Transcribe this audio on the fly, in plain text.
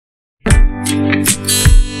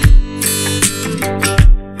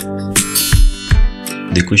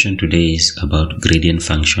The question today is about gradient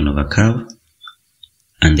function of a curve,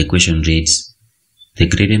 and the question reads, the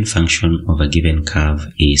gradient function of a given curve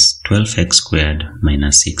is 12x squared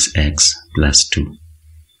minus 6x plus 2.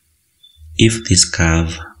 If this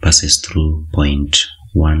curve passes through point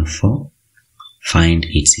 1, 4, find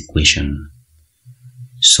its equation.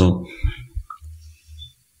 So,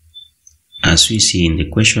 as we see in the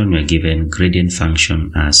question, we are given gradient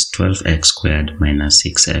function as 12x squared minus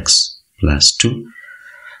 6x plus 2.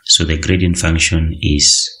 So the gradient function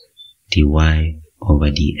is dy over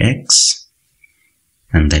dx,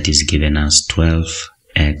 and that is given as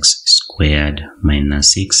 12x squared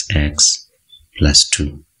minus 6x plus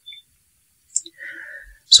 2.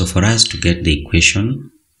 So for us to get the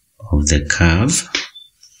equation of the curve,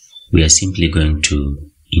 we are simply going to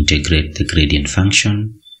integrate the gradient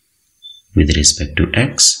function with respect to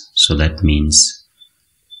x. So that means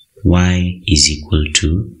y is equal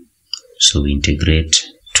to, so we integrate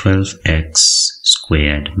 12x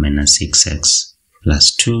squared minus 6x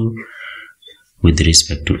plus 2 with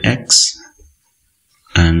respect to x,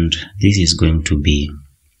 and this is going to be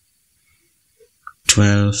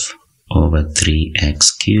 12 over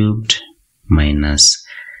 3x cubed minus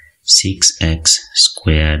 6x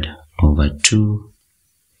squared over 2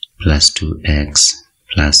 plus 2x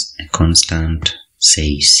plus a constant,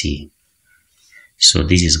 say c. So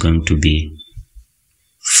this is going to be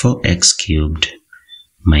 4x cubed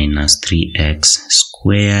minus 3x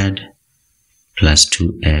squared plus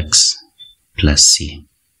 2x plus c.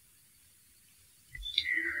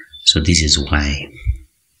 So this is y.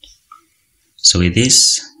 So with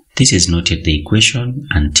this is not yet the equation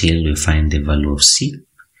until we find the value of c.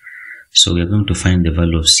 So we are going to find the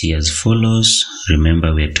value of c as follows.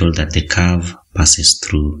 Remember, we are told that the curve passes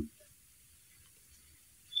through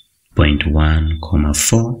point 1,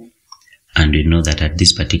 4, and we know that at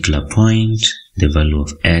this particular point the value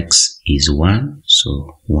of x is 1,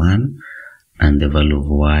 so 1, and the value of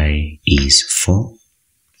y is 4.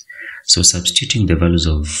 So substituting the values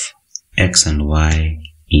of x and y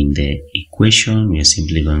in the equation, we are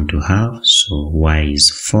simply going to have, so y is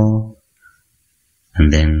 4,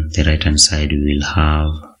 and then the right hand side we will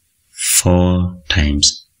have 4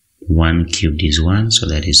 times 1 cubed is 1, so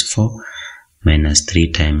that is 4, minus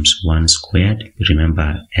 3 times 1 squared.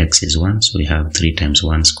 Remember, x is 1, so we have 3 times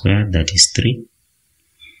 1 squared, that is 3,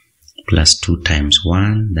 plus 2 times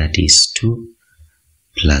 1, that is 2,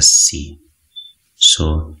 plus c.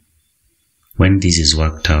 So when this is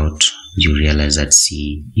worked out, you realize that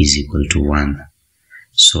c is equal to 1.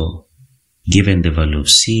 So given the value of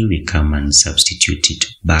c, we come and substitute it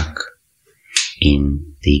back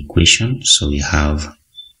in the equation. So we have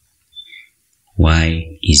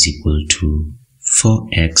y is equal to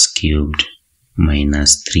 4x cubed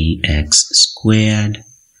minus 3x squared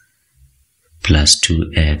plus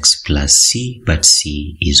 2x plus c, but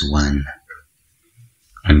c is 1.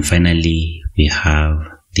 And finally, we have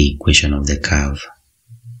the equation of the curve.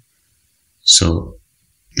 So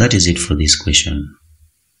that is it for this question.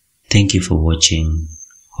 Thank you for watching.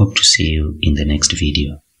 Hope to see you in the next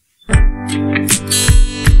video.